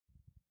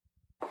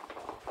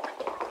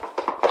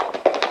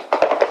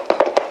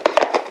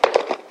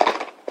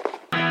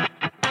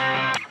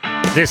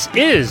This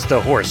is the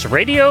Horse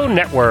Radio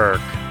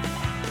Network.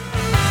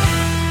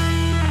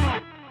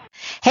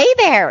 Hey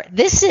there,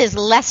 this is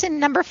lesson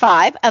number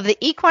 5 of the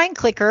Equine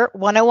Clicker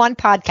 101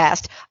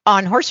 podcast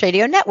on Horse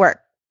Radio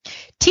Network.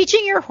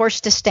 Teaching your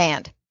horse to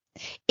stand.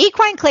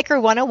 Equine Clicker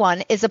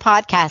 101 is a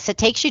podcast that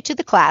takes you to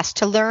the class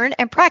to learn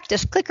and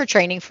practice clicker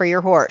training for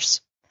your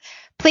horse.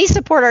 Please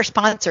support our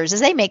sponsors as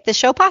they make this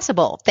show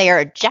possible. They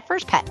are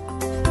Jeffers Pet.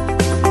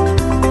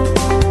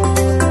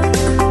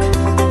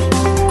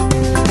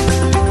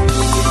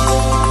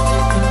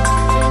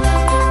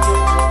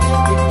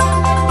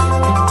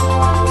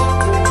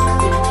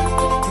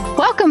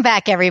 Welcome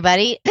back,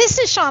 everybody. This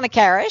is Shauna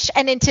Karish,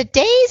 and in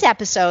today's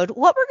episode,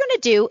 what we're going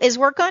to do is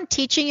work on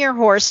teaching your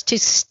horse to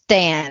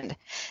stand.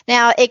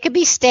 Now, it could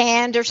be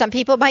stand, or some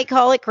people might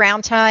call it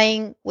ground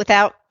tying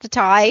without the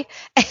tie,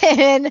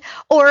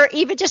 or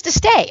even just to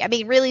stay. I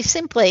mean, really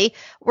simply,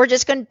 we're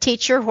just going to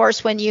teach your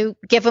horse when you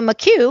give them a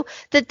cue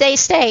that they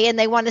stay and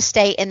they want to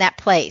stay in that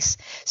place.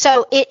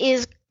 So it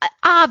is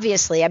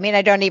obviously, I mean,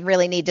 I don't even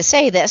really need to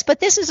say this,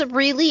 but this is a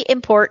really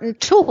important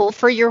tool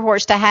for your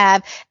horse to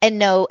have and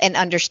know and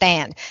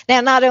understand. Now,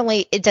 not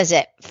only does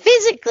it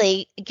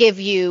physically give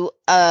you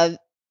an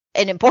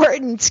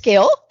important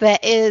skill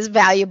that is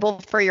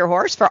valuable for your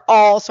horse for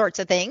all sorts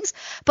of things,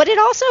 but it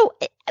also,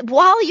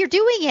 while you're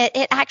doing it,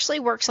 it actually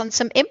works on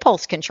some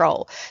impulse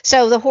control.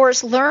 So the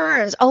horse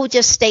learns,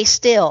 just stay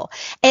still.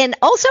 And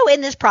also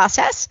in this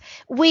process,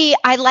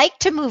 I like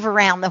to move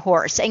around the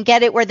horse and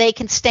get it where they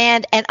can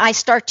stand, and I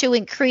start to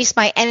increase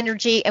my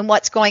energy and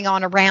what's going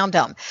on around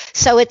them.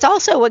 So it's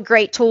also a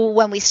great tool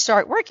when we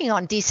start working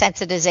on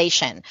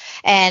desensitization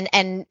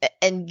and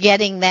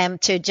getting them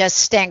to just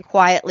stand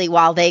quietly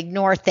while they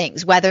ignore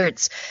things, whether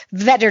it's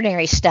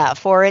veterinary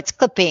stuff or it's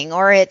clipping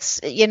or it's,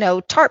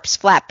 tarps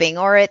flapping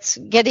or it's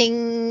getting,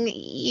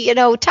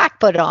 tack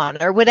put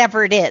on or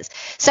whatever it is.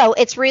 So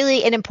it's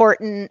really an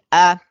important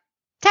a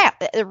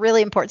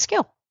really important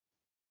skill.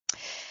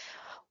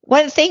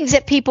 One of the things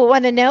that people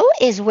want to know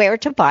is where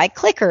to buy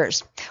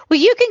clickers. Well,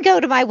 you can go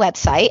to my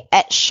website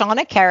at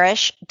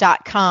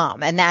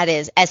shawnakarish.com, and that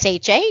is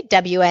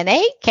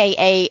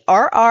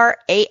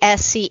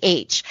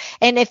ShawnAkarrasch.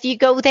 And if you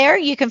go there,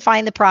 you can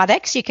find the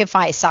products. You can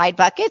find side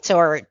buckets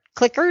or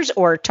clickers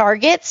or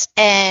targets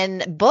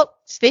and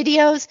books,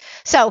 videos.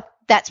 So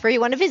that's where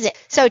you want to visit.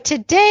 So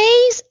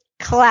today's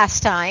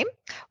class time,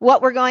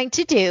 what we're going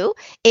to do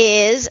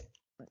is,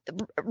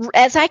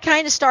 as I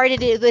kind of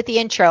started it with the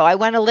intro, I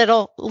went a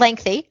little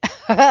lengthy,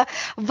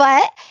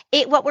 but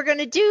what we're going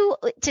to do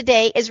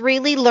today is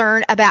really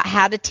learn about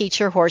how to teach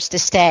your horse to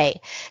stay.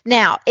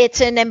 Now,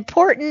 it's an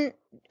important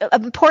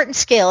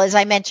skill, as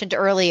I mentioned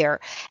earlier.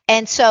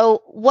 And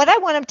so what I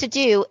want them to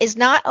do is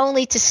not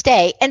only to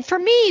stay, and for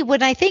me,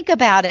 when I think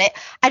about it,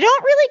 I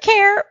don't really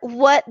care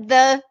what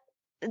the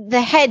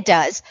head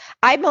does.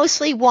 I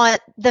mostly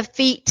want the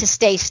feet to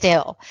stay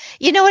still.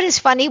 You know what is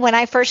funny? When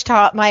I first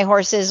taught my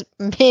horses,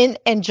 Min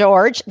and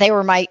George, they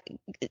were my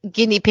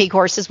guinea pig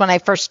horses when I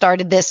first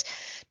started this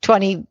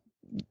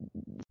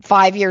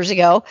 25 years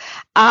ago.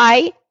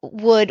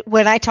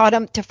 When I taught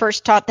them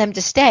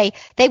to stay,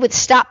 they would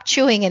stop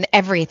chewing and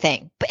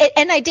everything.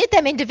 And I did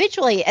them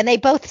individually, and they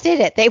both did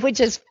it. They would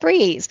just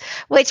freeze,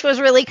 which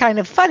was really kind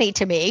of funny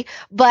to me.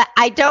 But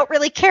I don't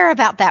really care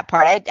about that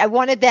part. I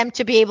wanted them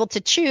to be able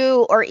to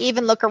chew or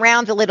even look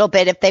around a little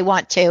bit if they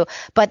want to.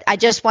 But I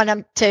just want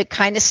them to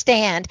kind of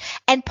stand.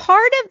 And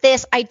part of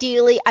this,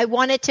 ideally, I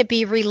want it to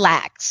be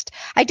relaxed.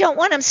 I don't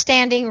want them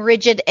standing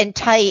rigid and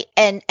tight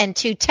and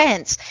too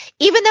tense.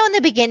 Even though in the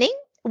beginning,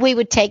 we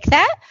would take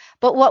that.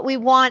 But what we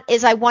want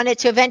is I want it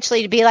to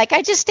eventually to be like,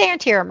 I just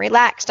stand here. I'm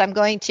relaxed. I'm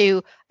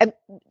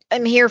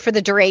here for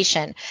the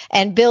duration.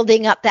 And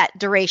building up that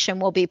duration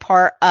will be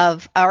part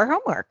of our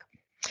homework.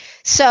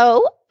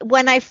 So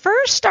when I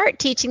first start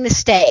teaching the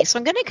stay, so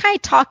I'm going to kind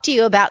of talk to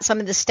you about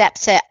some of the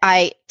steps that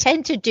I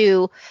tend to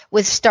do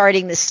with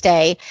starting the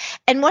stay.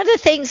 And one of the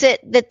things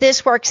that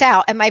this works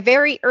out in my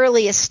very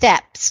earliest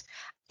steps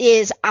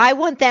is I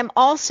want them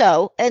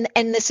also, and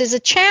this is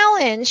a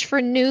challenge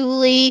for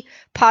newly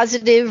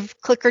positive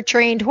clicker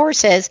trained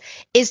horses,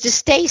 is to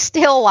stay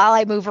still while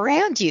I move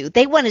around you.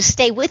 They want to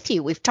stay with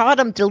you. We've taught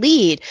them to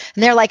lead,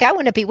 and they're like, I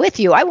want to be with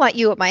you. I want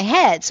you at my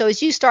head. So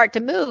as you start to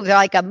move, they're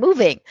like, I'm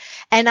moving.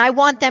 And I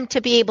want them to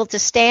be able to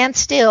stand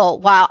still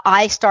while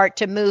I start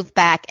to move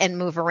back and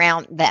move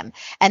around them.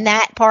 And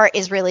that part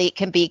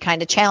can be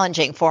kind of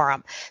challenging for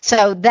them.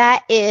 So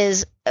that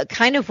is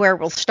kind of where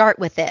we'll start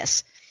with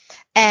this.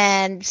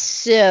 And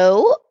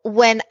so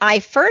when I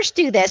first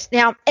do this,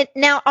 now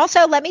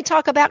also let me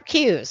talk about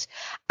cues.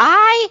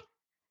 I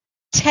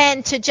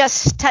tend to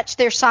just touch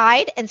their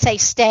side and say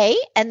stay,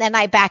 and then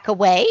I back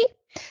away.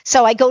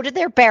 So I go to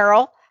their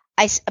barrel,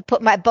 I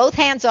put my both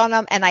hands on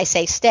them, and I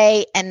say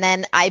stay, and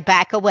then I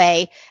back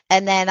away,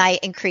 and then I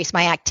increase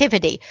my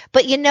activity.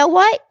 But you know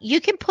what?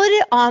 You can put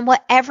it on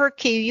whatever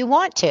cue you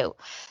want to.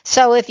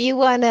 So if you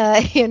want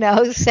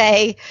to,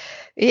 say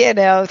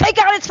thank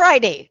God it's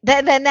Friday.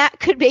 Then that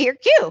could be your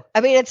cue.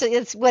 I mean,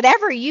 it's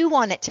whatever you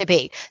want it to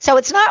be. So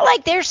it's not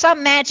like there's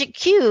some magic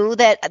cue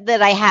that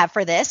I have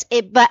for this.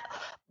 But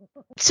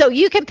so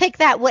you can pick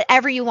that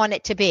whatever you want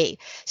it to be.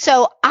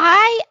 So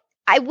I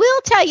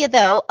will tell you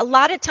though, a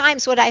lot of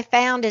times what I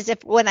found is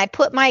when I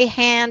put my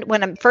hand,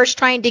 when I'm first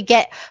trying to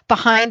get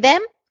behind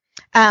them,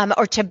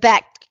 or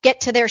to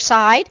get to their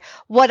side,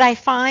 what I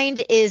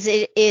find is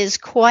it is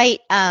quite,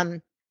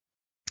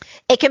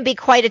 it can be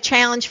quite a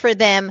challenge for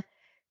them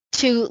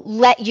to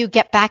let you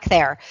get back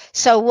there.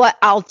 So what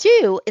I'll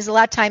do is a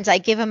lot of times I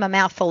give them a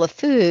mouthful of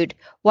food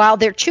while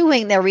they're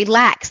chewing, they're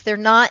relaxed. They're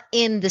not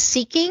in the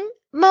seeking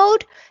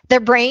mode. Their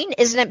brain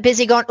isn't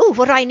busy going, oh,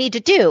 what do I need to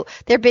do?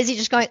 They're busy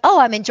just going, oh,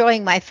 I'm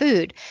enjoying my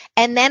food.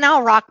 And then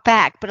I'll rock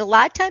back. But a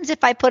lot of times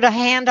if I put a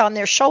hand on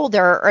their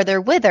shoulder or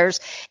their withers,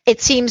 it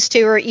seems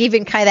to, or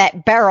even kind of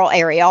that barrel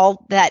area,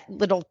 all that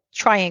little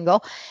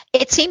triangle,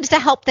 it seems to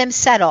help them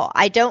settle.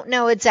 I don't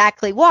know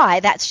exactly why.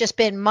 That's just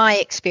been my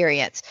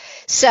experience.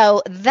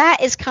 So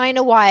that is kind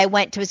of why I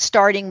went to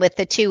starting with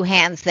the two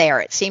hands there.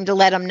 It seemed to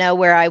let them know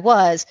where I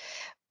was.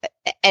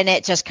 And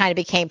it just kind of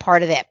became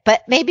part of it.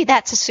 But maybe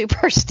that's a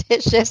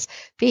superstitious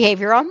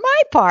behavior on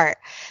my part.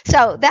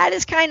 So that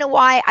is kind of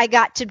why I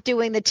got to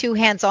doing the two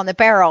hands on the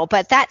barrel.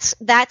 But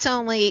that's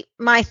only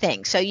my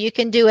thing. So you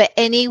can do it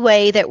any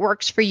way that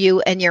works for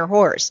you and your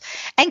horse.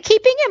 And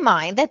keeping in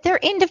mind that they're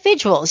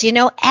individuals.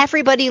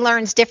 Everybody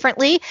learns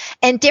differently,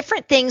 and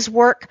different things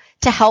work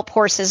to help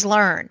horses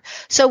learn.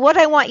 So what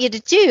I want you to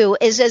do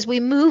is, as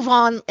we move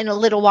on in a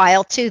little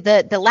while to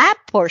the lab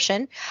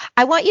portion,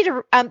 I want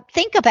you to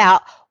think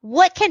about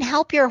what can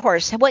help your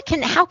horse.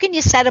 How can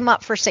you set them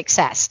up for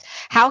success?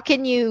 How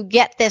can you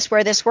get this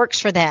where this works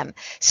for them?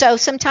 So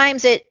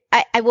sometimes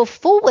I will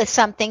fool with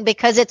something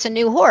because it's a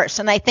new horse.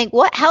 And I think,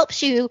 what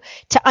helps you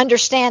to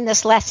understand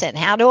this lesson?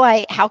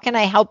 How can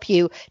I help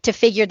you to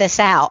figure this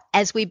out?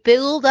 As we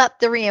build up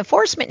the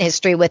reinforcement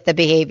history with the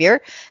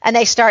behavior and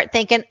they start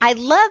thinking, I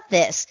love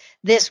this.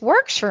 This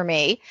works for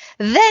me.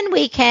 Then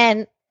we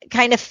can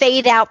kind of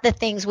fade out the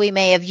things we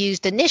may have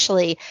used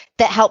initially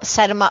that help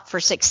set them up for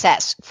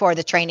success for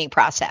the training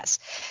process.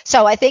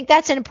 So I think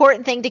that's an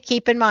important thing to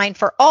keep in mind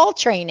for all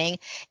training,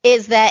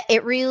 is that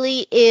it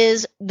really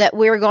is that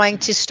we're going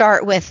to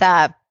start with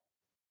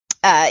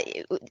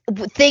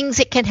things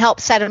that can help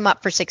set them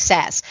up for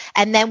success.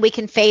 And then we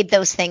can fade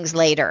those things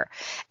later.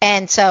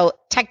 And so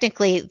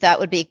technically that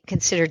would be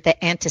considered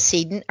the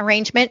antecedent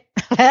arrangement.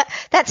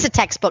 That's the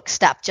textbook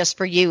stuff, just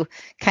for you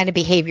kind of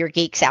behavior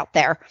geeks out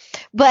there.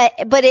 But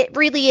it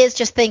really is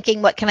just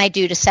thinking, what can I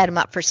do to set them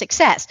up for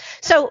success?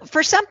 So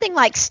for something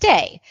like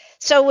stay,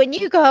 so when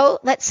you go,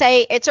 let's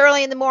say it's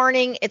early in the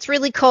morning, it's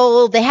really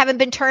cold, they haven't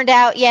been turned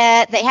out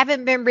yet, they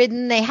haven't been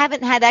ridden, they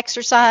haven't had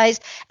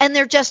exercise, and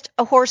they're just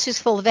a horse who's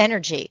full of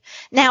energy.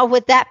 Now,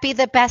 would that be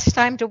the best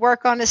time to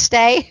work on a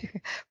stay?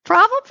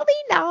 Probably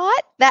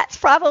not. That's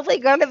probably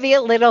going to be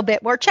a little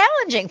bit more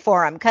challenging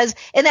for them, because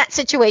in that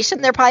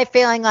situation, they're probably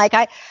feeling like,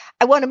 I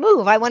want to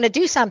move. I want to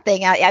do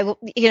something.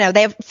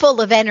 They're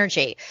full of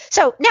energy.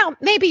 So now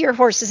maybe your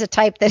horse is a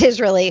type that is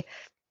really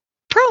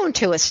prone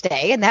to a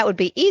stay, and that would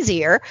be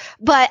easier.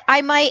 But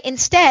I might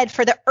instead,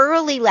 for the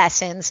early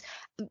lessons,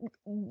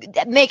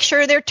 make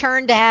sure they're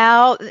turned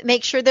out,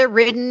 make sure they're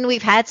ridden.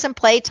 We've had some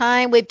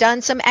playtime. We've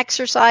done some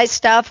exercise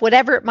stuff,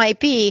 whatever it might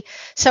be.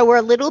 So we're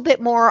a little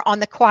bit more on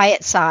the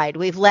quiet side.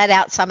 We've let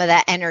out some of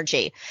that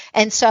energy.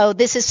 And so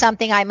this is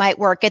something I might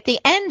work at the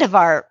end of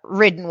our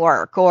ridden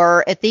work,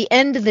 or at the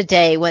end of the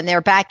day when they're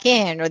back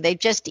in, or they've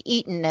just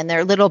eaten and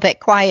they're a little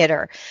bit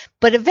quieter.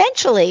 But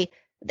eventually,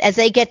 as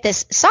they get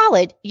this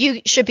solid, you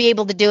should be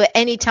able to do it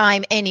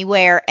anytime,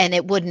 anywhere, and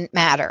it wouldn't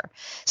matter.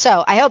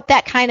 So I hope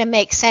that kind of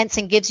makes sense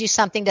and gives you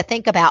something to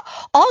think about.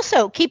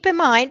 Also, keep in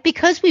mind,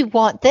 because we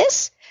want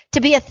this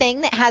to be a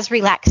thing that has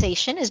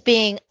relaxation as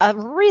being a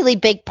really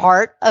big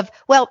part of,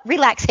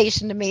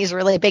 relaxation to me is a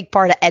really big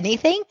part of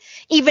anything.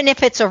 Even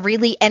if it's a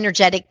really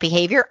energetic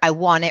behavior, I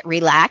want it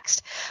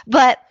relaxed.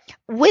 But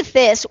with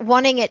this,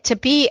 wanting it to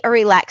be a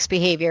relaxed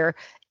behavior,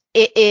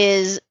 it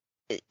is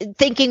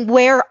thinking,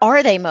 where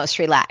are they most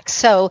relaxed?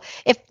 So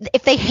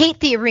if they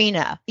hate the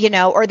arena,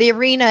 or the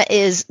arena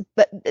is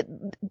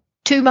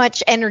too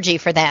much energy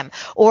for them,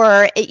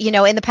 or,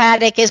 in the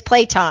paddock is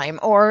playtime,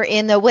 or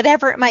in the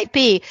whatever it might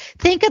be,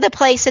 think of the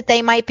place that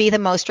they might be the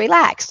most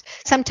relaxed.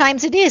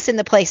 Sometimes it is in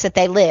the place that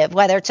they live,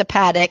 whether it's a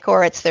paddock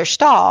or it's their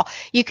stall.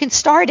 You can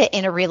start it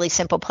in a really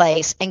simple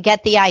place and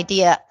get the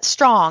idea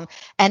strong,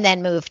 and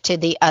then move to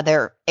the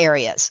other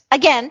areas.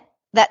 Again,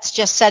 that's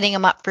just setting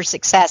them up for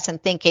success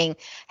and thinking,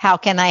 how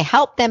can I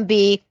help them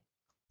be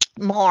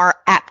more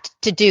apt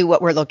to do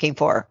what we're looking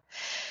for?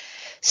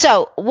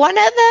 So one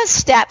of the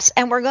steps,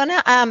 and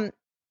I'm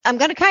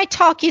going to kind of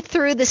talk you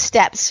through the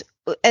steps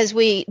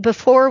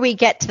before we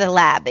get to the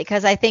lab,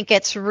 because I think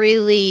it's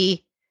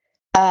really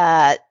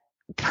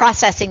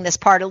processing this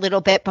part a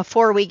little bit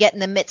before we get in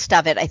the midst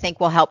of it, I think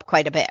will help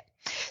quite a bit.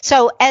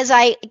 So as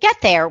I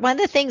get there, one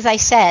of the things I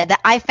said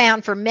that I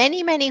found for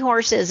many, many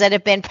horses that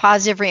have been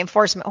positive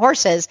reinforcement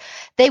horses,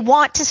 they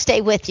want to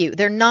stay with you.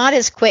 They're not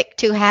as quick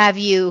to have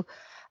you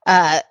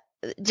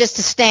just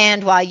to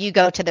stand while you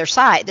go to their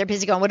side. They're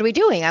busy going, what are we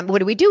doing?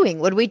 What are we doing?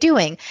 What are we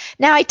doing?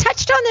 Now, I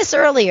touched on this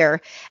earlier,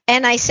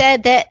 and I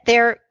said that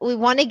we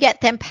want to get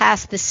them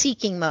past the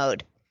seeking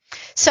mode.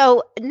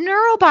 So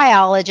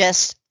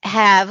neurobiologists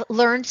have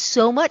learned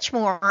so much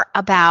more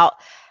about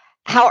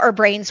how our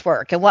brains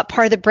work and what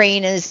part of the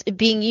brain is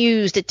being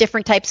used at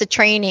different types of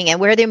training and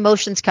where the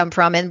emotions come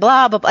from and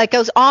blah, blah, blah. It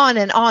goes on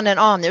and on and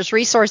on. There's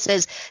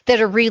resources that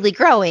are really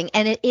growing,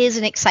 and it is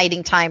an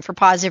exciting time for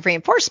positive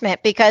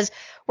reinforcement because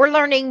we're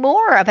learning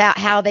more about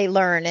how they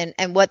learn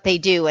and what they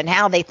do and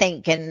how they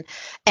think and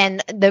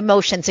the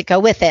emotions that go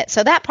with it.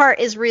 So that part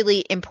is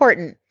really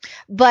important.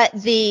 But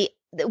the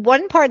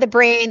one part of the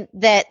brain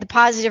that the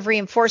positive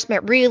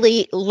reinforcement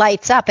really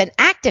lights up and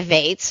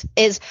activates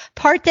is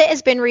part that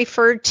has been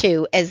referred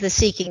to as the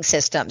seeking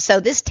system. So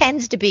this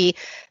tends to be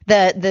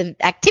the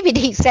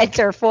activity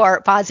center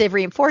for positive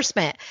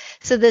reinforcement.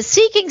 So the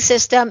seeking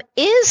system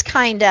is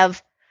kind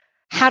of,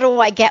 how do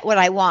I get what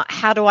I want?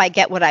 How do I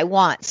get what I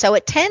want? So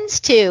it tends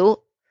to,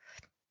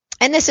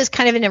 and this is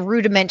kind of in a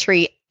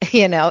rudimentary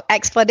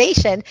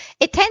explanation,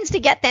 it tends to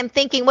get them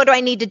thinking, what do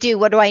I need to do?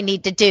 What do I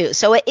need to do?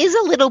 So it is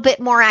a little bit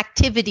more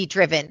activity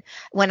driven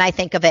when I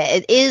think of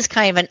it. It is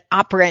kind of an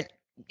operant,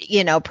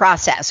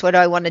 process. What do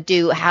I want to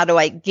do? How do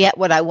I get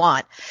what I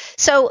want?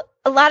 So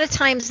a lot of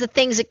times the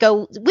things that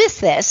go with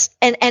this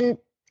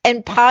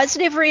and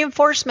positive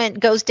reinforcement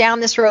goes down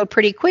this road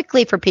pretty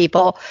quickly for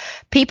people.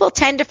 People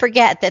tend to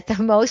forget that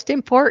the most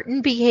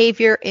important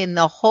behavior in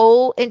the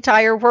whole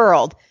entire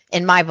world,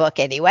 in my book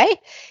anyway,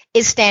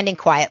 is standing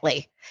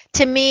quietly.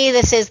 To me,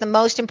 this is the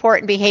most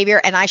important behavior,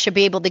 and I should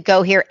be able to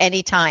go here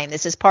anytime.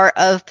 This is part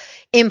of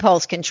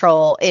impulse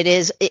control. It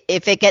is,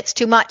 if it gets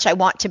too much, I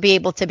want to be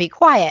able to be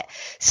quiet.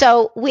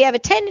 So we have a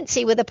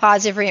tendency with a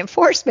positive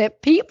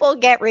reinforcement, people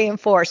get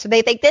reinforced. So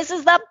they think this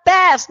is the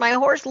best. My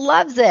horse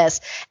loves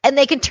this. And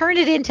they can turn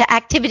it into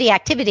activity.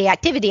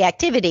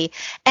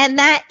 And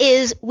that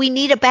is, we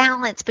need a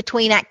balance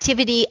between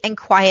activity and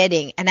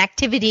quieting, and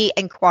activity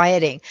and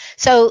quieting.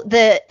 So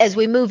as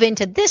we move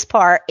into this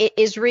part, it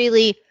is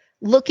really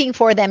looking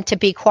for them to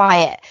be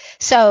quiet.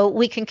 So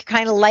we can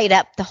kind of light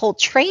up, the whole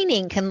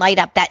training can light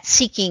up that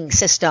seeking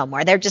system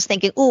where they're just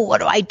thinking, ooh,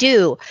 what do I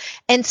do?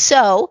 And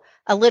so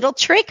a little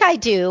trick I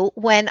do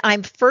when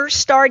I'm first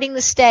starting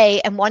the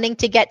stay and wanting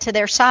to get to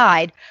their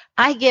side,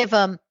 I give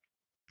them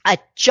a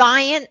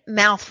giant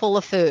mouthful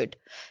of food.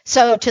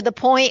 So to the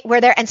point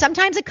where and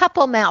sometimes a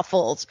couple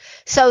mouthfuls,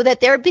 so that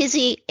they're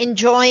busy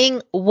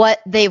enjoying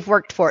what they've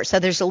worked for. So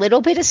there's a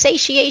little bit of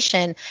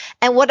satiation.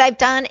 And what I've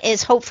done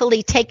is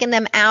hopefully taken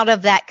them out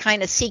of that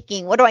kind of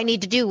seeking. What do I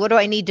need to do? What do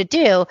I need to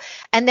do?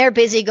 And they're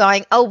busy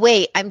going, oh,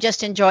 wait, I'm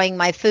just enjoying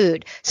my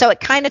food. So it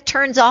kind of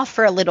turns off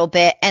for a little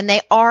bit, and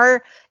they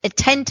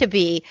tend to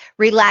be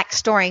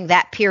relaxed during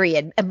that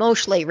period,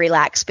 emotionally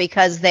relaxed,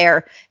 because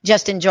they're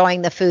just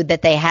enjoying the food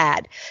that they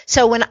had.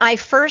 So when I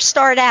first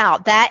start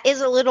out, that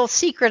is a little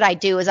secret I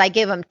do, is I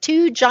give them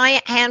 2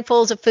 giant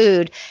handfuls of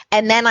food,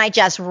 and then I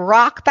just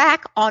rock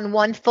back on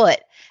one foot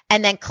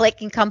and then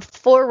click and come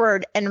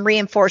forward and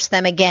reinforce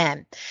them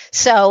again.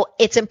 So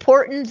it's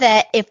important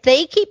that if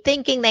they keep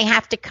thinking they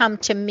have to come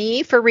to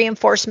me for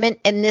reinforcement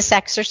in this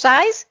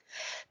exercise,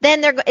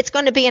 then it's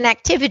going to be an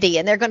activity,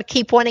 and they're going to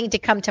keep wanting to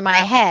come to my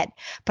head.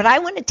 But I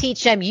want to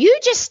teach them, you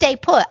just stay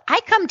put.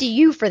 I come to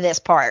you for this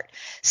part.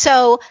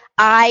 So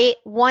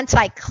once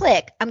I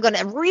click, I'm going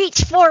to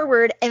reach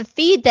forward and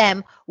feed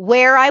them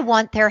where I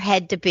want their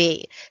head to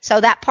be.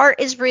 So that part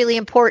is really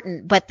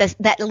important. But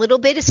that little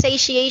bit of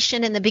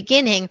satiation in the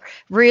beginning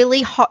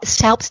really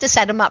helps to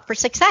set them up for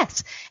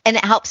success. And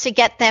it helps to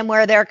get them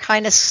where they're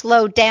kind of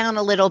slowed down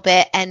a little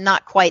bit and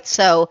not quite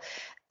so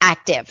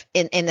active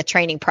in the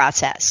training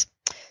process.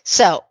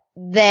 So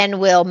then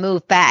we'll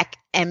move back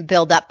and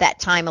build up that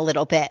time a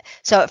little bit.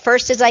 So at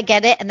first, as I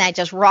get it, and I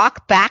just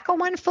rock back on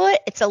one foot,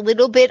 it's a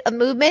little bit of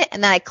movement,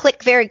 and then I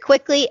click very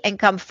quickly and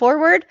come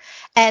forward,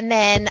 and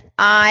then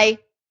I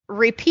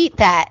repeat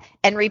that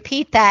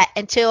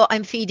until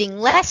I'm feeding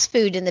less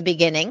food in the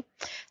beginning.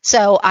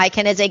 So I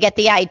can, as I get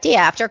the idea,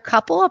 after a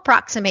couple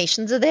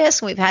approximations of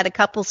this, we've had a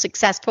couple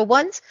successful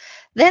ones,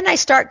 then I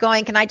start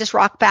going, can I just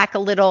rock back a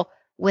little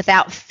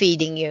without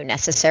feeding you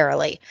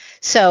necessarily?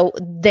 So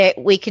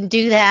that we can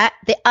do that.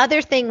 The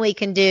other thing we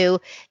can do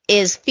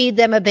is feed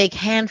them a big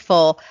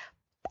handful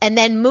and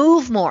then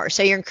move more.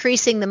 So you're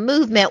increasing the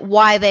movement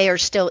while they are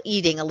still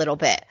eating a little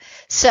bit.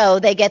 So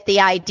they get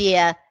the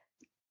idea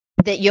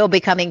that you'll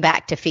be coming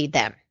back to feed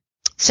them.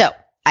 So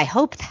I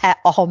hope that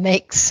all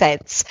makes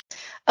sense.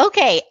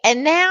 Okay,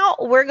 and now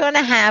we're going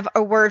to have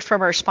a word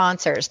from our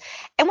sponsors.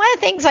 And one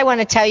of the things I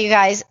want to tell you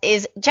guys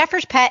is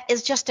Jeffers Pet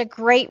is just a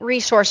great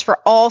resource for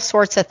all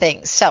sorts of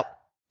things. So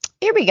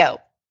here we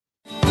go.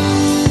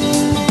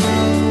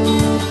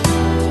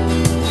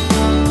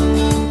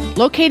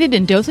 Located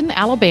in Dothan,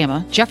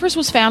 Alabama, Jeffers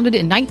was founded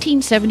in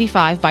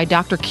 1975 by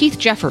Dr. Keith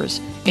Jeffers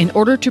in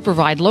order to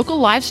provide local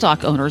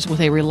livestock owners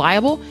with a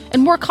reliable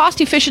and more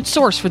cost-efficient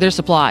source for their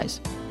supplies.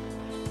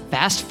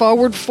 Fast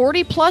forward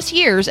 40-plus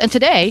years, and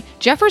today,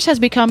 Jeffers has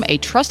become a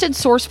trusted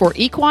source for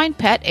equine,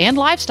 pet, and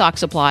livestock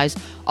supplies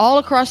all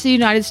across the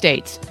United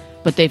States.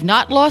 But they've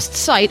not lost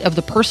sight of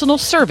the personal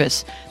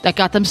service that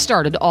got them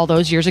started all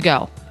those years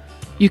ago.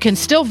 You can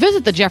still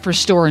visit the Jeffers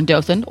store in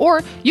Dothan,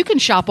 or you can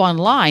shop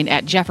online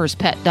at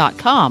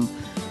jefferspet.com,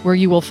 where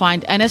you will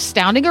find an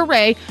astounding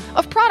array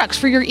of products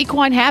for your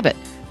equine habit,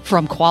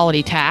 from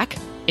quality tack,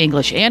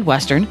 English and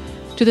Western,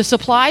 to the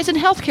supplies and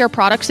healthcare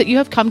products that you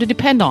have come to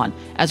depend on,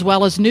 as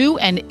well as new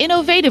and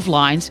innovative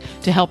lines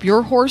to help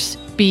your horse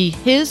be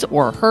his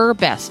or her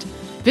best.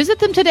 Visit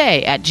them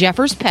today at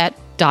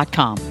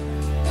jefferspet.com.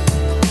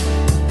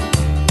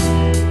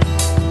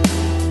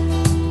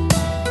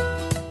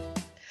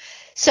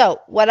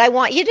 So what I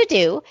want you to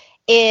do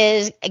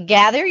is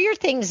gather your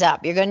things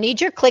up. You're going to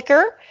need your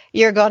clicker.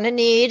 You're going to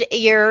need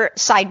your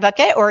side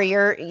bucket or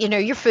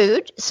your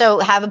food. So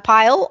have a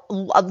pile,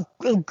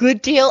 a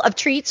good deal of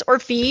treats or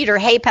feed or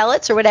hay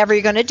pellets or whatever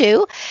you're going to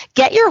do.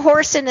 Get your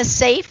horse in a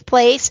safe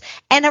place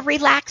and a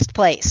relaxed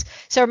place.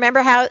 So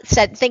remember how it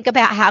said, think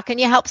about how can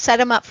you help set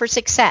them up for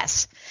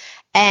success.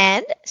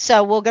 And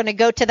so we're going to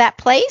go to that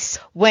place.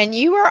 When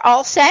you are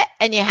all set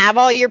and you have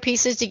all your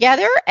pieces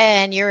together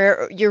and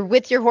you're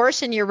with your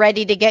horse and you're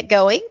ready to get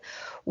going,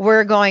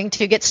 we're going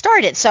to get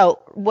started. So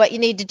what you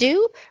need to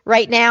do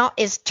right now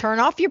is turn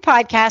off your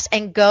podcast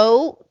and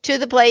go to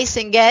the place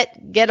and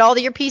get all of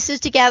your pieces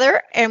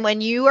together. And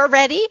when you are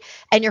ready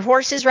and your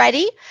horse is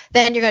ready,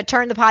 then you're going to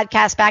turn the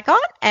podcast back on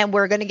and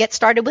we're going to get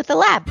started with the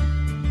lab.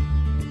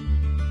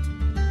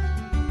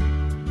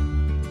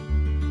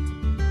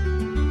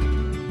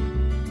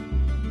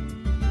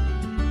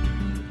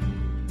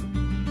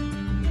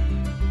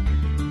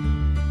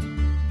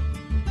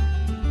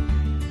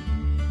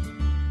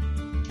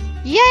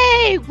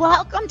 Yay!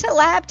 Welcome to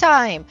lab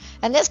time.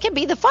 And this can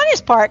be the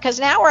funnest part because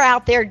now we're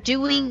out there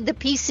doing the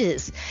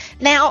pieces.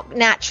 Now,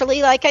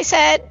 naturally, like I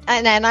said,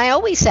 and I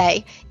always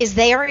say, is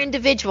they are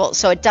individual.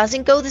 So it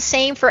doesn't go the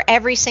same for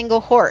every single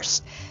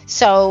horse.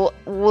 So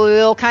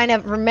we'll kind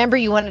of remember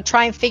you want to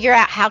try and figure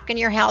out how can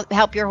you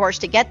help your horse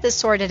to get this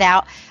sorted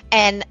out.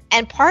 And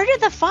part of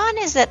the fun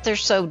is that they're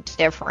so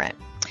different.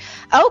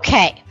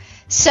 Okay,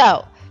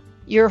 so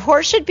your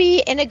horse should be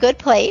in a good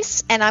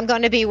place. And I'm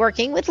going to be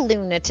working with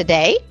Luna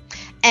today.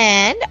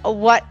 And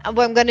what I'm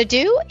going to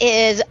do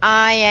is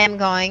I am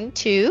going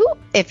to,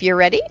 if you're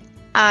ready,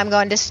 I'm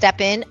going to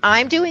step in.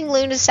 I'm doing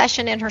Luna's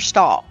session in her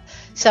stall.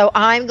 So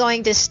I'm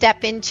going to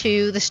step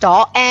into the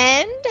stall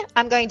and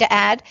I'm going to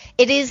add,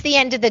 it is the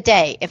end of the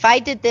day. If I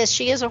did this,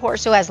 she is a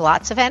horse who has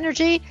lots of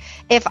energy.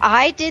 If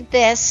I did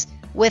this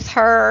with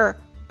her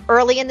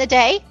early in the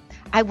day,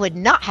 I would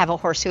not have a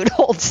horse who would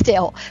hold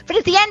still. But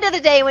at the end of the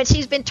day, when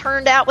she's been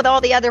turned out with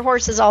all the other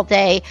horses all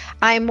day,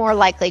 I'm more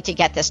likely to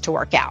get this to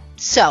work out.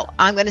 So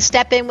I'm going to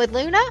step in with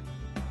Luna.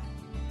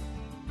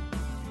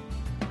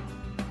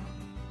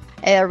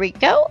 There we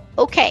go.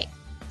 Okay.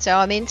 So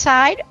I'm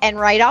inside, and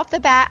right off the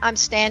bat, I'm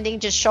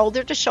standing just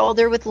shoulder to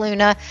shoulder with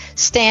Luna.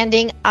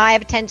 Standing, I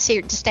have a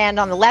tendency to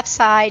stand on the left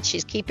side.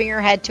 She's keeping her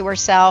head to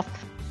herself.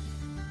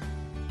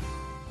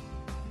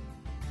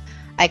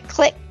 I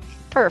click.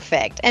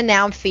 Perfect. And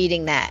now I'm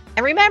feeding that.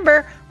 And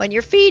remember, when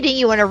you're feeding,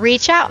 you want to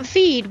reach out and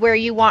feed where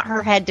you want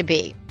her head to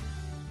be.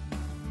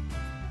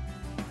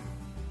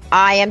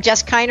 I am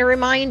just kind of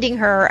reminding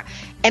her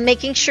and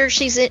making sure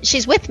she's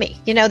with me,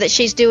 that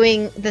she's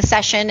doing the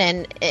session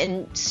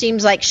and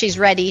seems like she's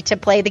ready to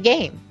play the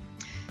game.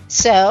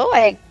 So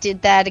I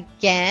did that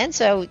again.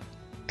 So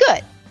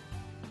good.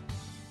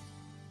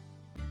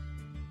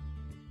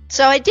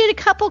 So I did a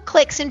couple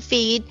clicks and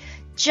feed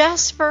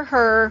just for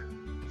her,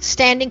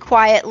 standing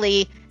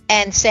quietly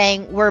and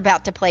saying, we're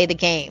about to play the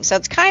game. So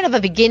it's kind of a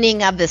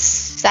beginning of the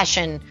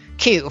session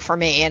cue for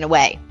me in a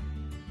way.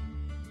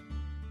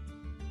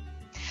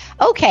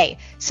 Okay,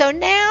 so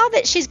now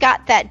that she's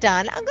got that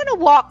done, I'm going to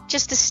walk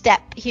just a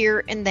step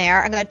here and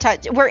there. I'm going to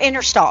touch, we're in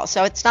her stall,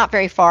 so it's not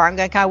very far. I'm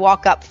going to kind of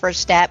walk up for a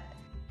step.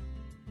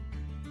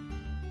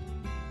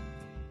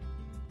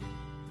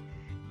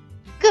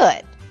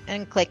 Good.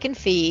 And click and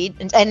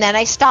feed, and then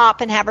I stop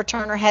and have her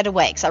turn her head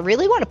away because I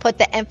really want to put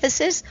the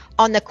emphasis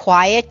on the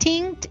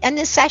quieting in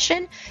this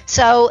session.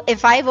 So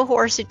if I have a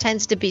horse who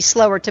tends to be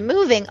slower to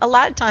moving, a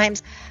lot of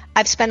times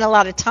I've spent a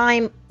lot of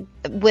time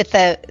with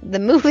the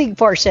moving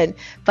portion,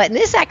 but in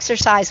this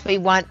exercise we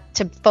want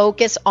to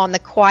focus on the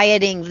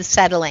quieting, the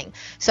settling.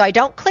 So I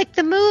don't click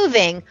the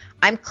moving,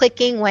 I'm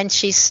clicking when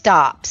she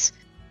stops.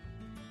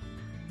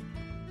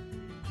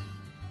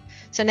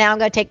 So now I'm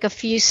going to take a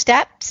few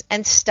steps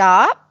and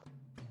stop.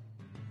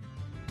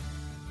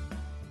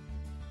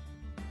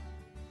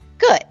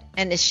 Good.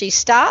 And as she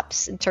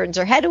stops and turns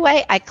her head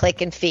away, I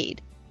click and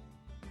feed.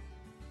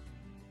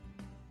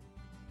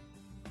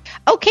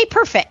 Okay,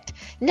 perfect.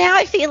 now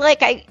I feel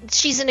like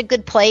she's in a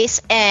good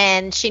place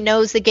and she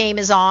knows the game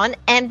is on.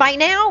 And by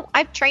now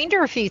I've trained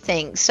her a few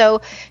things.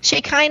 So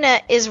she kind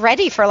of is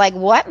ready for like,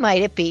 what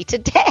might it be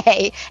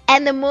today?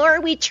 And the more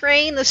we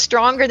train, the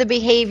stronger the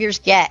behaviors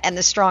get and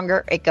the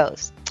stronger it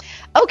goes.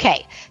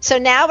 Okay, so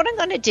now what I'm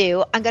going to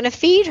do, I'm going to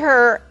feed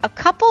her a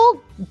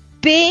couple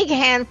big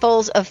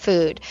handfuls of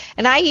food.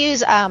 And I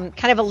use kind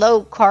of a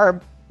low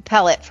carb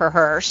pellet for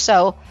her.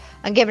 So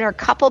I'm giving her a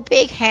couple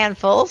big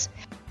handfuls.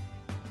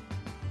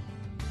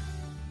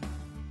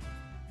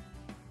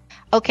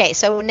 Okay,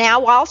 so now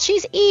while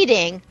she's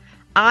eating,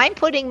 I'm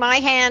putting my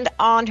hand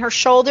on her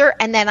shoulder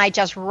and then I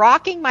just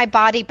rocking my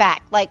body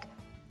back like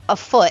a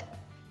foot.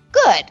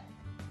 Good.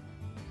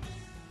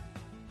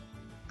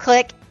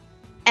 Click,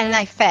 and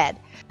I fed.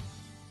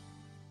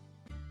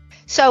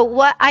 So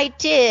what I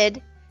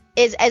did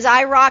is as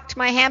I rocked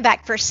my hand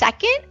back for a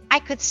second, I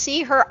could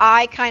see her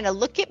eye kind of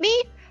look at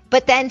me,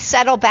 but then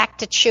settle back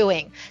to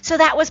chewing. So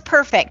that was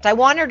perfect. I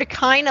want her to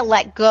kind of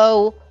let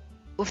go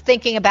of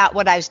thinking about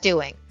what I was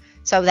doing.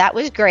 So that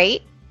was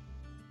great.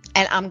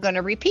 And I'm going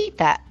to repeat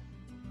that.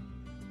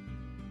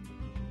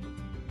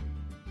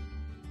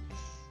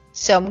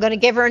 So I'm going to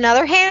give her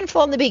another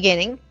handful in the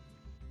beginning.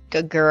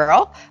 Good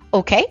girl.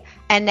 Okay.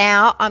 And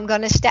now I'm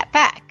going to step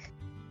back.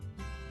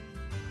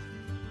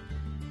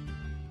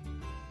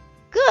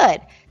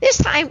 Good. This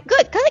time,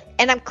 good. Click.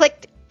 And I'm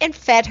clicked and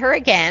fed her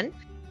again.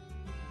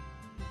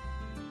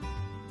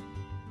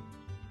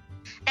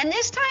 And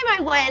this time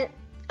I went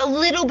a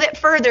little bit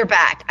further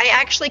back. I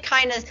actually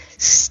kind of,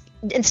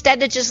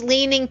 instead of just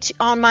leaning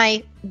on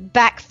my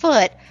back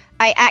foot,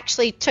 I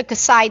actually took a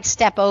side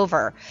step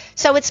over.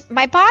 So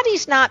my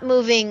body's not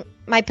moving,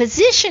 my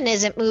position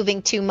isn't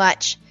moving too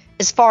much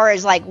as far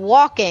as like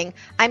walking.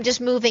 I'm just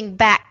moving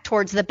back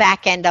towards the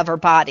back end of her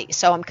body.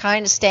 So I'm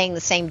kind of staying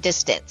the same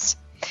distance.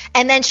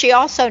 And then she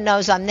also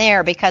knows I'm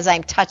there because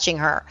I'm touching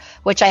her,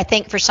 which I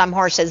think for some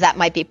horses that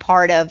might be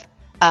part of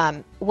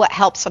what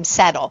helps them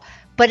settle.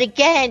 But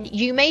again,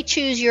 you may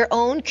choose your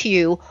own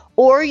cue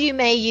or you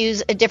may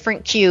use a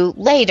different cue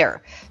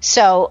later.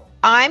 So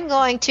I'm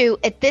going to,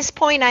 at this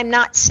point, I'm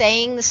not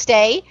saying the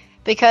stay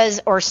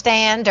or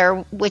stand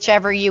or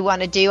whichever you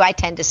want to do. I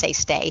tend to say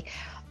stay,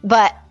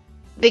 but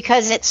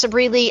because it's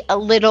really a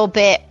little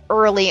bit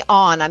early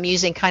on, I'm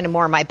using kind of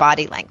more of my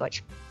body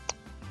language.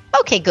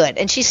 Okay, good.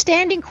 And she's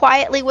standing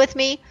quietly with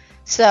me.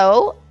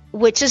 So,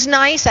 which is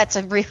nice. That's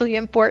a really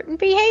important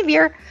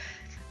behavior.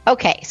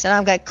 Okay, so now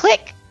I'm going to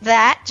click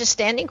that, just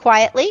standing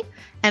quietly,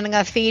 and I'm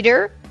going to feed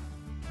her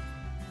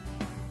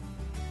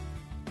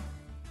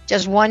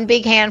just one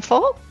big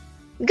handful.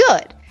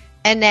 Good.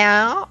 And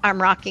now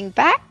I'm rocking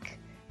back.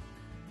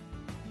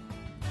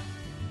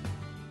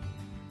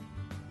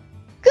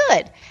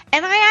 Good.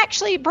 And I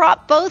actually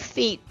brought both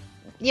feet,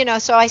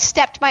 so I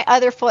stepped my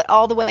other foot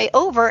all the way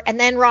over and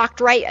then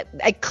rocked right.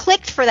 I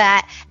clicked for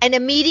that and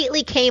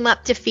immediately came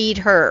up to feed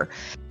her.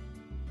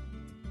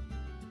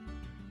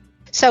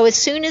 So as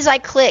soon as I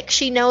click,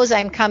 she knows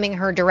I'm coming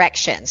her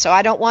direction. So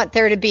I don't want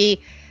there to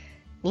be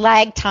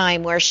lag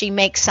time where she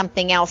makes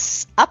something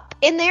else up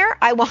in there.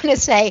 I want to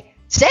say,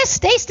 sis,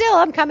 stay still.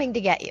 I'm coming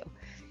to get you.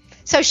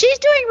 So she's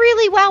doing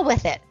really well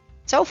with it.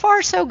 So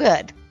far, so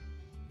good.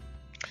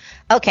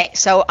 Okay,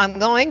 so I'm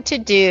going to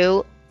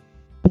do,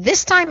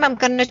 this time I'm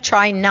going to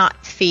try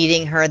not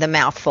feeding her the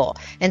mouthful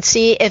and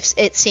see if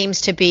it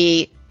seems to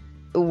be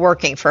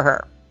working for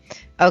her.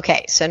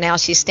 Okay, so now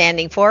she's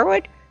standing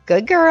forward.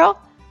 Good girl.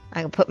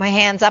 I can put my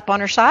hands up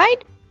on her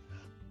side.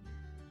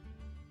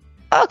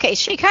 Okay,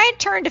 she kind of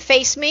turned to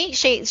face me.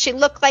 She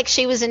looked like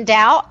she was in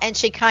doubt, and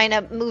she kind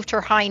of moved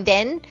her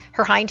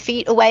hind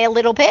feet away a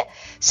little bit.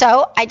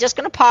 So I'm just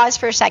going to pause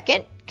for a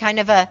second, kind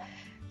of a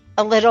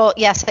little,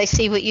 yes, I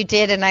see what you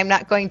did, and I'm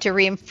not going to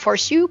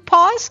reinforce you,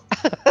 pause.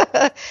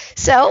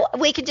 So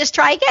we can just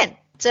try again.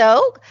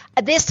 So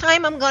this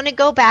time I'm going to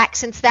go back,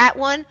 since that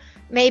one,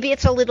 maybe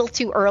it's a little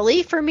too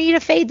early for me to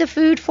fade the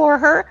food for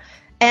her.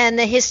 And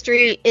the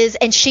history is,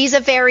 and she's a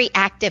very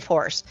active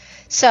horse.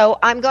 So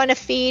I'm going to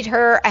feed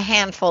her a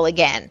handful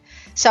again.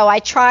 So I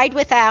tried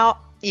without,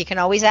 you can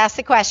always ask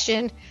the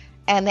question,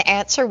 and the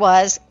answer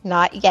was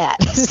not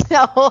yet.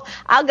 So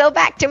I'll go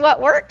back to what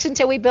works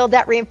until we build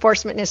that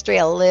reinforcement history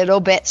a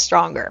little bit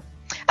stronger.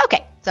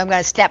 Okay, so I'm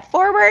going to step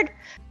forward.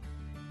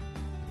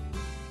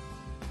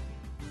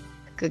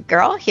 Good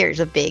girl, here's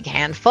a big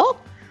handful.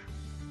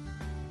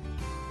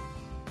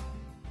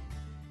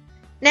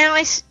 Now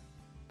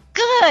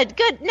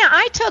Good. Now,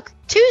 I took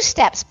 2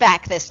 steps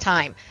back this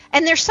time,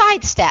 and they're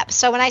side steps.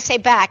 So when I say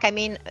back, I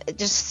mean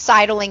just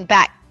sidling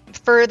back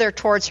further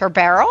towards her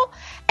barrel,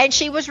 and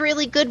she was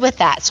really good with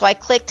that. So I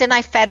clicked and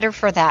I fed her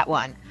for that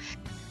one.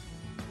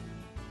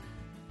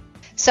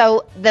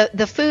 So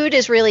the food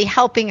is really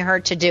helping her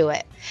to do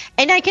it.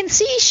 And I can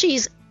see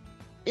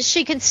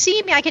she can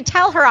see me. I can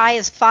tell her eye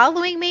is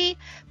following me,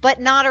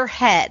 but not her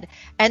head.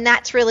 And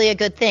that's really a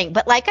good thing.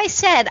 But like I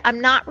said,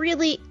 I'm not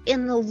really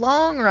in the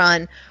long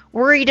run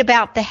worried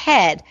about the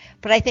head,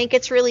 but I think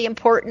it's really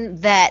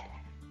important that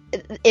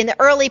in the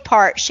early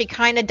part, she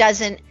kind of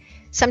doesn't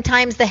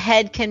Sometimes the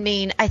head can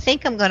mean, I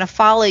think I'm going to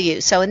follow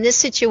you. So in this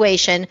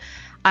situation,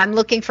 I'm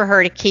looking for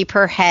her to keep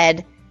her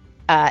head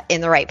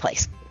in the right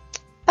place.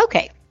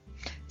 Okay,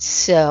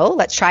 so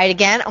let's try it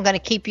again. I'm going to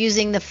keep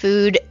using the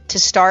food to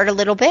start a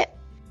little bit.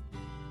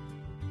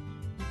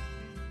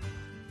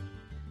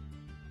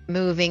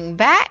 Moving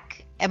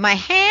back. And my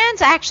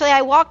hands, actually,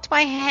 I walked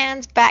my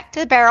hands back to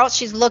the barrel.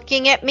 She's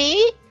looking at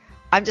me.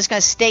 I'm just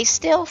going to stay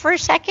still for a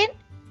second.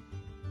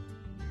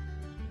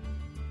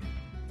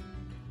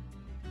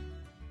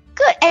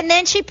 Good. And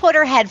then she put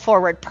her head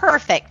forward.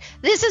 Perfect.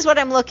 This is what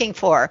I'm looking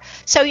for.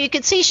 So you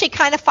could see she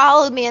kind of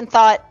followed me and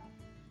thought,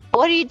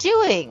 what are you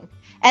doing?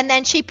 And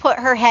then she put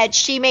her head,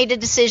 she made a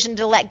decision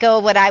to let go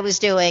of what I was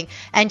doing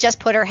and just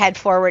put her head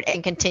forward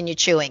and continue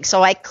chewing.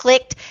 So I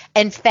clicked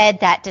and fed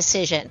that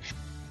decision.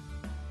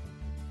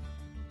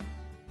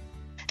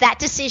 That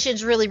decision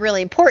is really,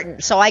 really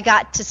important. So I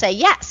got to say,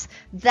 yes,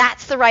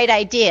 that's the right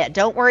idea.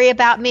 Don't worry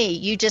about me.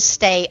 You just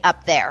stay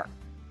up there.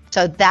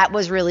 So that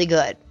was really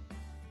good.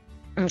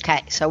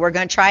 Okay, so we're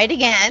going to try it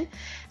again.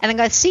 And I'm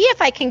going to see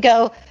if I can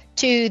go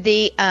to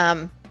the,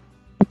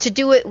 to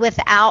do it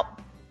without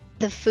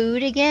the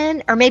food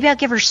again. Or maybe I'll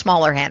give her a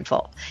smaller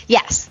handful.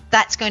 Yes,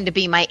 that's going to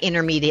be my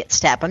intermediate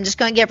step. I'm just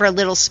going to give her a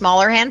little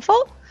smaller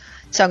handful.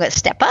 So I'm going to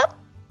step up.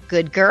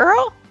 Good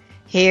girl.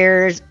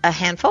 Here's a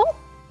handful.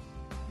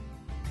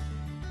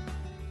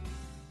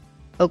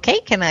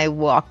 Okay, can I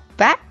walk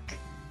back?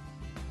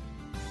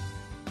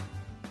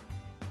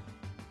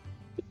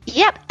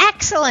 Yep,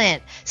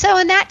 excellent. So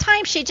in that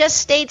time, she just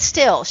stayed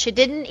still. She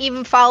didn't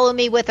even follow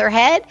me with her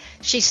head.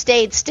 She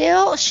stayed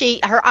still.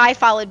 Her eye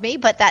followed me,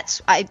 but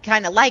I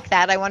kind of like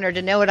that. I want her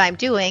to know what I'm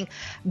doing.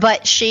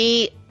 But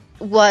she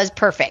was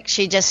perfect.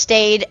 She just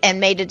stayed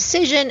and made a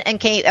decision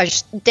and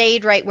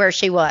stayed right where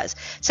she was.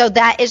 So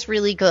that is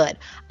really good.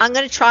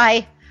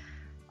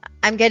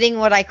 I'm getting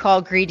what I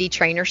call greedy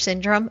trainer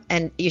syndrome,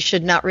 and you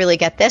should not really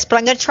get this, but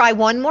I'm going to try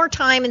one more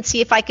time and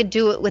see if I could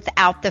do it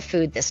without the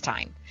food this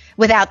time,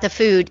 without the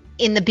food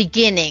in the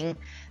beginning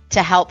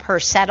to help her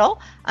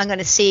settle. I'm going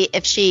to see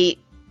if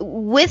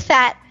with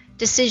that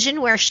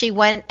decision where she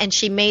went and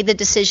she made the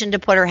decision to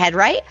put her head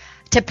right,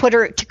 to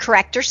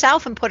correct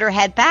herself and put her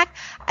head back,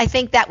 I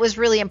think that was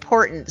really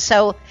important.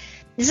 So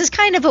this is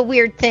kind of a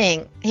weird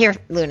thing. Here,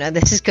 Luna,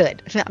 this is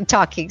good. I'm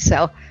talking,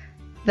 so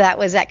that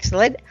was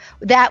excellent.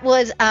 That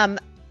was, I'll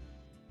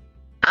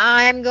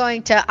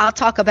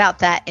talk about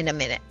that in a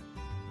minute.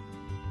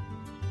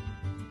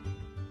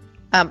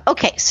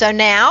 Okay, so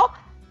now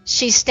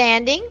she's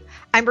standing.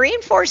 I'm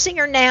reinforcing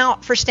her now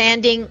for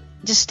just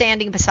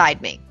standing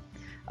beside me.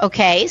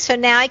 Okay, so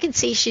now I can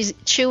see she's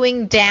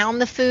chewing down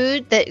the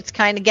food. That it's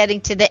kind of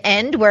getting to the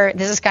end where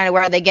this is kind of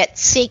where they get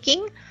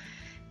seeking.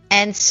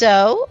 And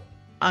so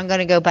I'm going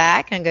to go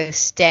back and I'm going to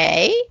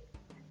stay.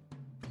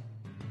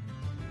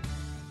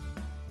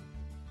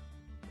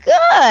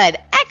 Good.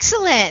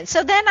 Excellent.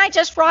 So then I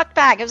just rocked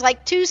back. It was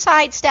like 2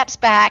 side steps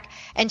back,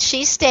 and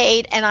she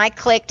stayed, and I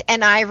clicked,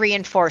 and I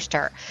reinforced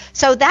her.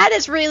 So that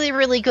is really,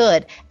 really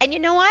good. And you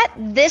know what?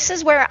 This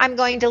is where I'm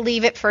going to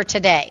leave it for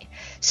today.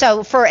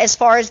 So for as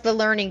far as the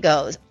learning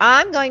goes,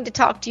 I'm going to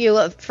talk to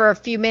you for a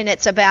few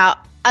minutes about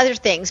other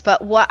things.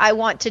 But what I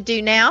want to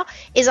do now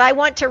is I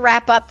want to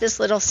wrap up this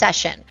little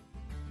session.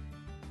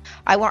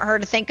 I want her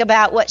to think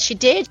about what she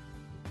did.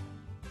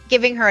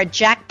 Giving her a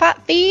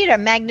jackpot feed, a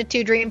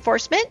magnitude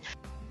reinforcement.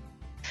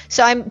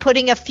 So I'm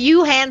putting a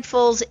few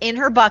handfuls in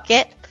her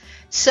bucket.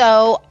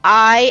 So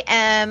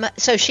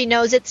she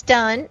knows it's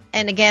done.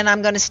 And again,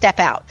 I'm going to step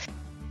out.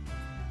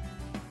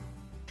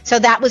 So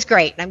that was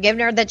great. I'm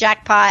giving her the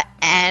jackpot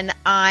and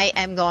I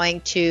am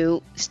going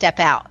to step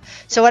out.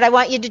 So what I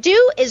want you to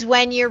do is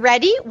when you're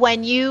ready,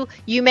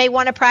 you may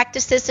want to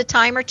practice this a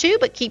time or two,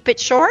 but keep it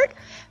short.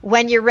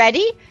 When you're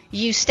ready,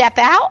 you step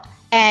out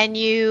and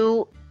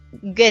you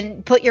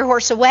can put your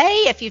horse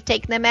away if you've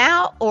taken them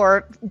out,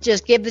 or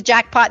just give the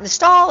jackpot in the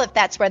stall if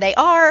that's where they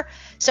are.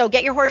 So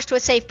get your horse to a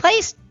safe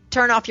place,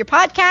 turn off your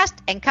podcast,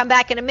 and come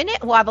back in a minute.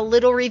 We'll have a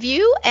little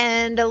review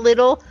and a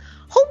little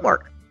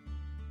homework.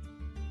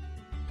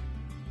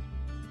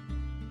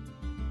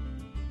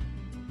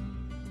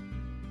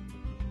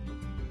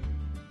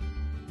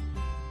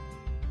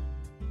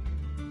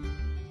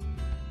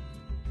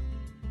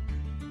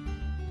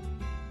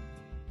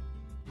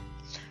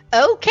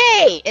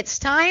 Okay, it's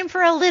time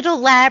for a little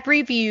lab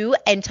review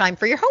and time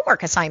for your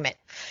homework assignment.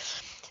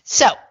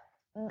 So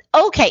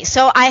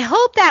I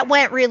hope that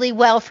went really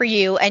well for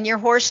you and your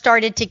horse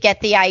started to get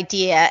the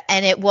idea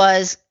and it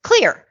was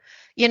clear,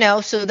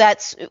 so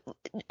that's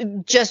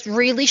just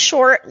really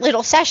short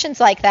little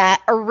sessions like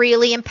that are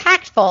really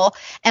impactful.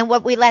 And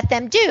what we let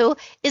them do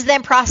is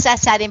then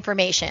process that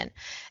information.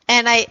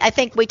 And I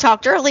think we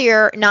talked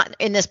earlier, not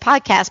in this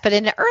podcast, but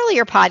in an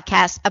earlier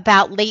podcast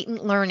about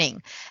latent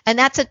learning. And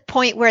that's a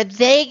point where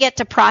they get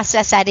to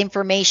process that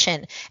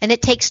information. And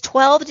it takes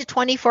 12 to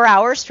 24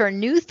 hours for a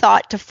new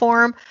thought to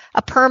form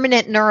a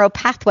permanent neural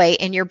pathway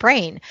in your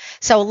brain.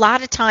 So a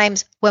lot of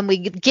times when we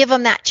give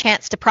them that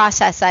chance to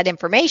process that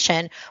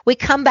information, we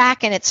come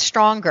back and it's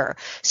stronger.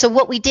 So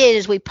what we did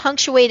is we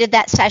punctuated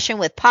that session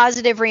with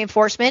positive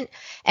reinforcement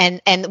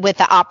and with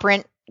the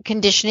operant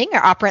conditioning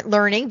or operant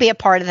learning be a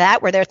part of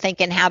that, where they're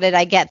thinking, how did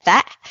I get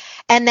that?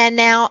 And then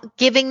now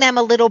giving them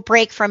a little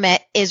break from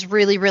it is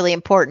really, really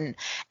important.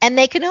 And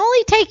they can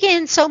only take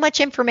in so much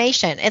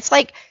information. It's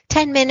like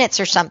 10 minutes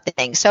or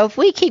something. So if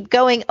we keep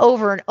going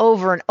over and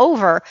over and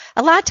over,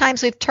 a lot of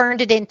times we've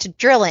turned it into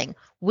drilling.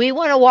 We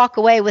want to walk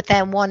away with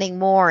them wanting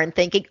more and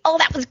thinking, oh,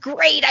 that was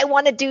great. I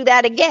want to do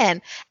that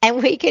again.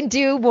 And we can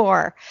do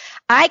more.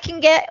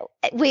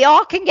 We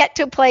all can get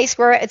to a place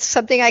where it's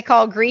something I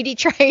call greedy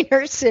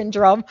trainer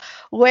syndrome,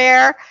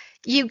 where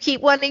you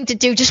keep wanting to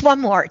do just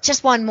one more,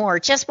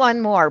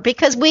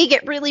 because we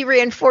get really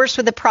reinforced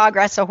with the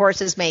progress a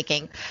horse is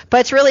making.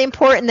 But it's really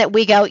important that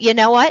we go, you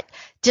know what?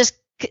 Just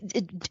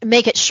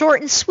make it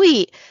short and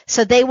sweet.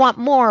 So they want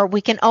more.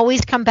 We can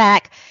always come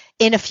back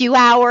in a few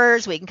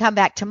hours. We can come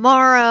back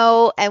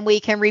tomorrow and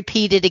we can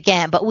repeat it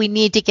again. But we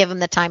need to give them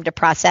the time to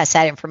process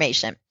that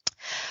information.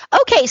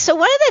 Okay, so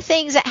one of the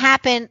things that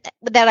happened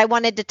that I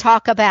wanted to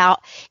talk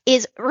about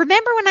is,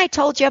 remember when I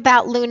told you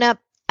about Luna?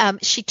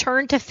 She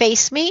turned to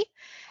face me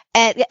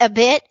a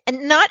bit, and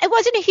it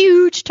wasn't a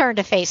huge turn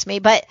to face me,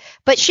 but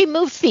she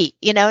moved feet,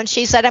 and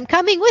she said, I'm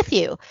coming with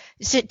you.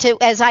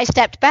 As I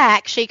stepped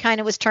back, she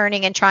kind of was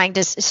turning and trying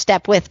to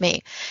step with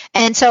me.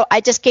 And so I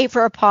just gave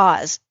her a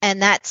pause,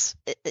 and that's,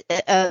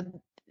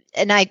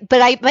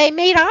 but I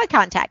made eye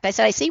contact. I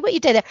said, I see what you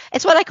did there.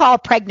 It's what I call a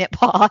pregnant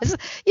pause,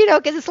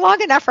 because it's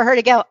long enough for her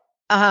to go,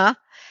 uh-huh.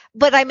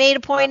 But I made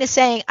a point of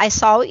saying, I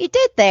saw what you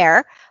did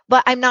there,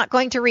 but I'm not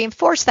going to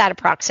reinforce that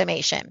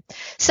approximation.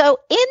 So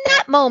in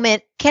that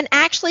moment can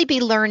actually be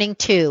learning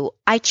too.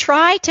 I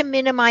try to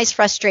minimize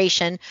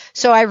frustration.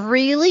 So I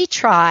really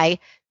try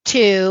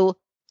to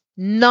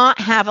not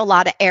have a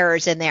lot of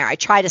errors in there. I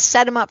try to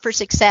set them up for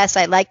success.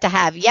 I like to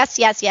have yes,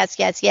 yes, yes,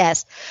 yes,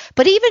 yes.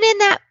 But even in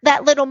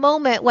that little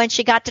moment when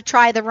she got to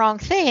try the wrong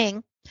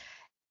thing,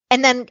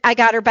 and then I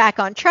got her back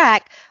on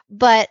track.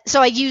 But so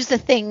I use the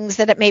things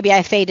that maybe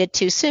I faded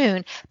too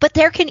soon. But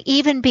there can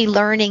even be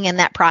learning in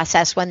that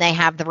process when they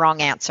have the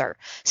wrong answer.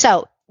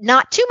 So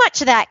not too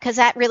much of that, because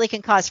that really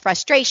can cause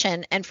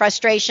frustration. And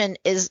frustration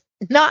is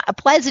not a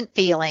pleasant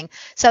feeling.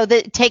 So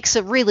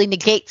that really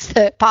negates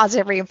the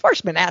positive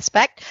reinforcement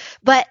aspect.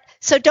 But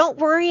so don't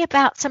worry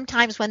about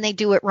sometimes when they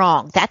do it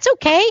wrong. That's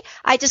okay.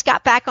 I just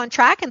got back on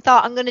track and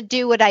thought, I'm going to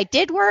do what I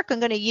did work. I'm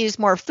going to use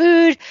more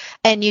food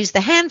and use the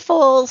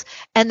handfuls,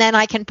 and then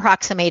I can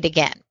approximate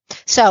again.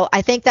 So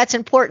I think that's an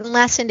important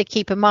lesson to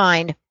keep in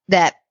mind,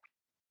 that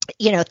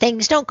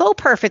things don't go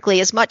perfectly.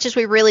 As much as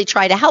we really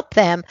try to help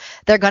them,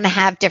 they're going to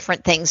have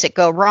different things that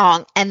go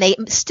wrong, and they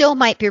still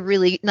might be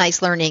really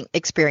nice learning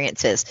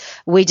experiences.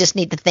 We just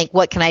need to think,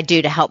 what can I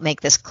do to help make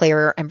this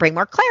clearer and bring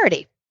more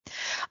clarity?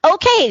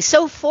 Okay,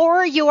 so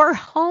for your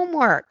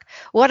homework,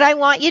 what I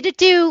want you to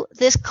do,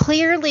 this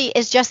clearly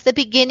is just the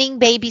beginning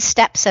baby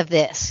steps of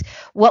this.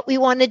 What we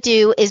want to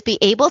do is be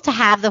able to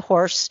have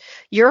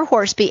your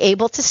horse be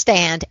able to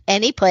stand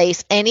any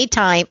place,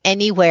 anytime,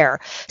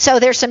 anywhere. So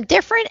there's some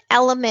different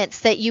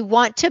elements that you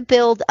want to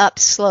build up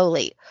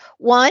slowly.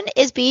 One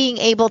is being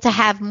able to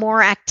have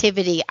more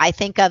activity, I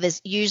think of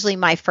as usually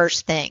my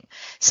first thing.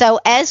 So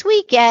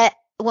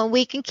when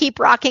we can keep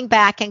rocking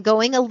back and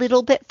going a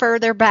little bit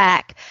further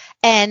back,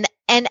 and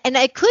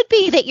it could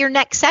be that your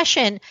next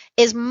session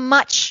is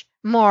much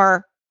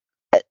more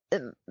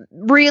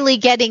really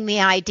getting the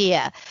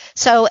idea.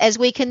 So as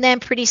we can then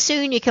pretty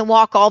soon, you can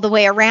walk all the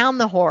way around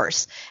the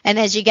horse. And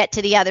as you get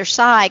to the other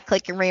side,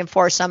 click and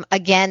reinforce them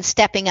again,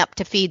 stepping up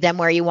to feed them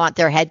where you want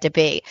their head to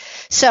be.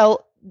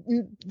 So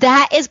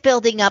that is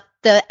building up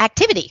the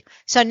activity.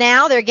 So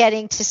now they're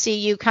getting to see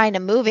you kind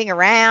of moving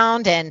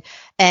around and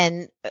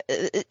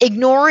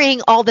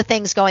ignoring all the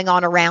things going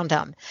on around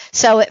them.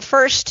 So at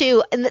first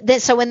too,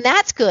 so when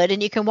that's good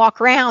and you can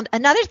walk around,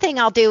 another thing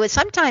I'll do is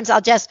sometimes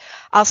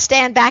I'll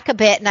stand back a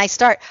bit and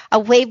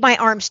I'll wave my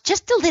arms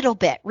just a little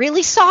bit,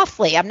 really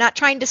softly. I'm not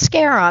trying to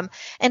scare them.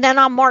 And then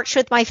I'll march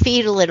with my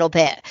feet a little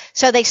bit.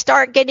 So they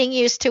start getting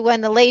used to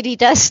when the lady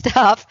does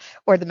stuff,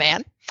 or the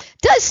man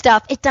does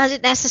stuff, it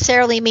doesn't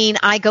necessarily mean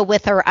I go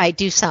with her, I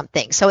do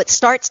something. So it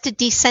starts to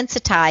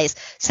desensitize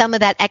some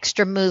of that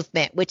extra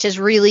movement, which is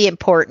really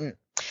important.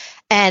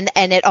 And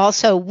it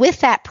also,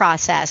 with that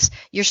process,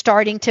 you're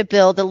starting to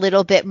build a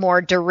little bit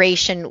more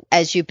duration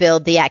as you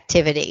build the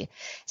activity.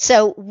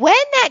 So when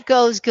that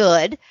goes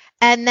good,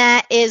 and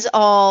that is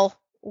all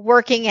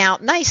working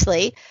out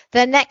nicely,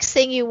 the next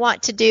thing you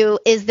want to do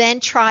is then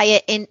try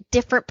it in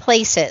different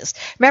places.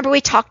 Remember,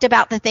 we talked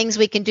about the things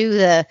we can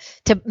do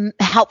to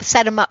help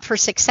set them up for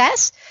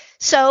success.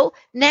 So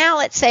now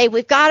let's say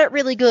we've got it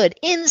really good.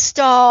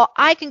 Install,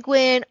 I can go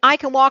in, I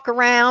can walk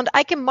around,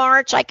 I can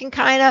march, I can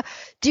kind of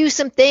do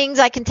some things,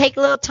 I can take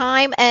a little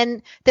time,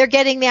 and they're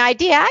getting the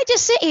idea. I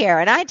just sit here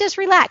and I just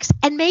relax.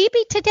 And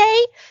maybe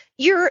today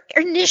your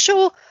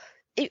initial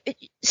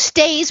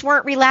stays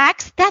weren't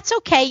relaxed. That's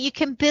okay. You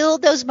can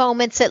build those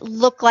moments that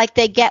look like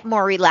they get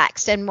more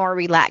relaxed and more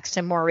relaxed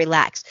and more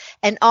relaxed.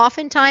 And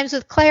oftentimes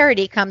with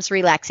clarity comes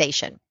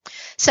relaxation.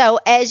 So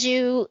as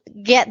you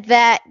get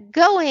that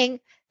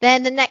going,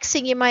 then the next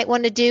thing you might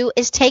want to do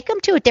is take them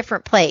to a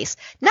different place.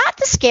 Not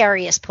the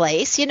scariest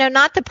place,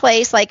 not the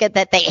place like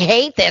that they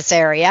hate this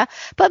area,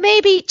 but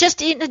maybe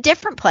just in a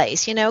different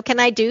place. Can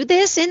I do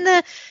this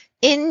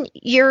in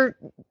your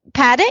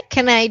paddock?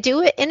 Can I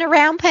do it in a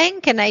round pen?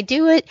 Can I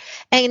do it?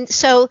 And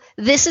so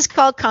this is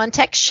called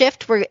context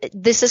shift, where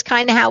this is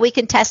kind of how we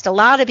can test a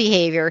lot of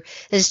behavior,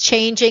 is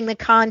changing the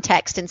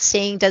context and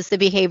seeing, does the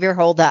behavior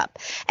hold up?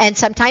 And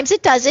sometimes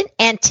it doesn't.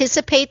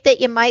 Anticipate that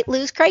you might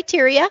lose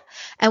criteria.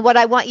 And what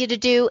I want you to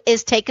do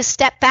is take a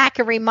step back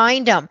and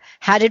remind them,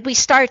 how did we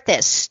start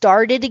this?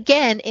 Start it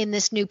again in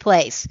this new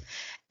place.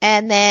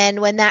 And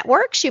then when that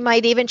works, you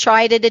might even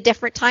try it at a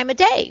different time of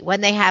day when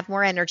they have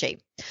more energy.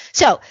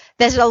 So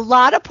there's a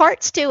lot of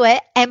parts to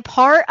it. And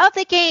part of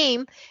the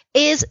game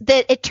is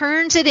that it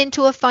turns it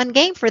into a fun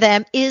game for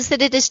them, is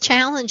that it is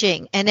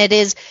challenging and it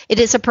is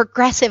a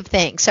progressive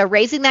thing. So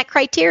raising that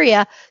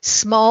criteria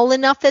small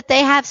enough that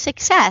they have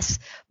success,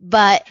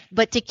 but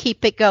to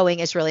keep it going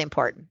is really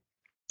important.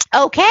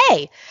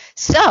 Okay,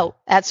 so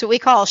that's what we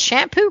call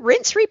shampoo,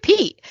 rinse,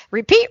 repeat.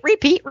 Repeat,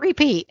 repeat,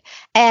 repeat.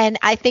 And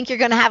I think you're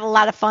going to have a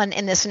lot of fun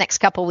in this next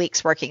couple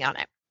weeks working on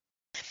it.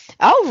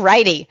 All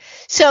righty.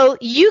 So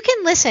you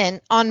can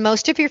listen on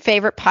most of your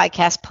favorite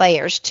podcast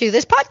players to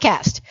this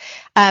podcast.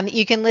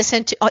 You can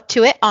listen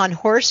to it on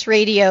Horse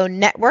Radio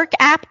Network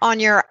app on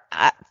your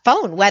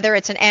phone, whether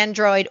it's an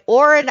Android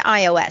or an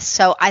iOS.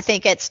 So I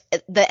think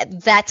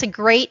that's a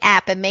great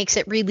app and makes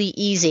it really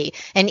easy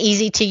and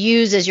easy to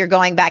use as you're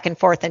going back and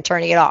forth and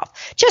turning it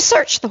off. Just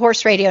search the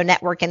Horse Radio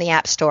Network in the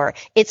App Store.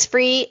 It's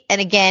free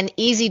and, again,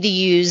 easy to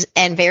use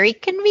and very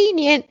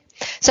convenient.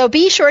 So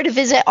be sure to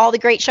visit all the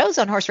great shows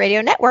on Horse Radio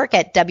Network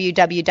at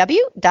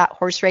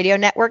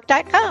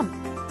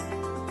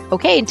www.horseradionetwork.com.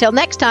 Okay, until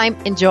next time,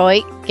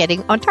 enjoy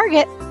getting on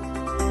target.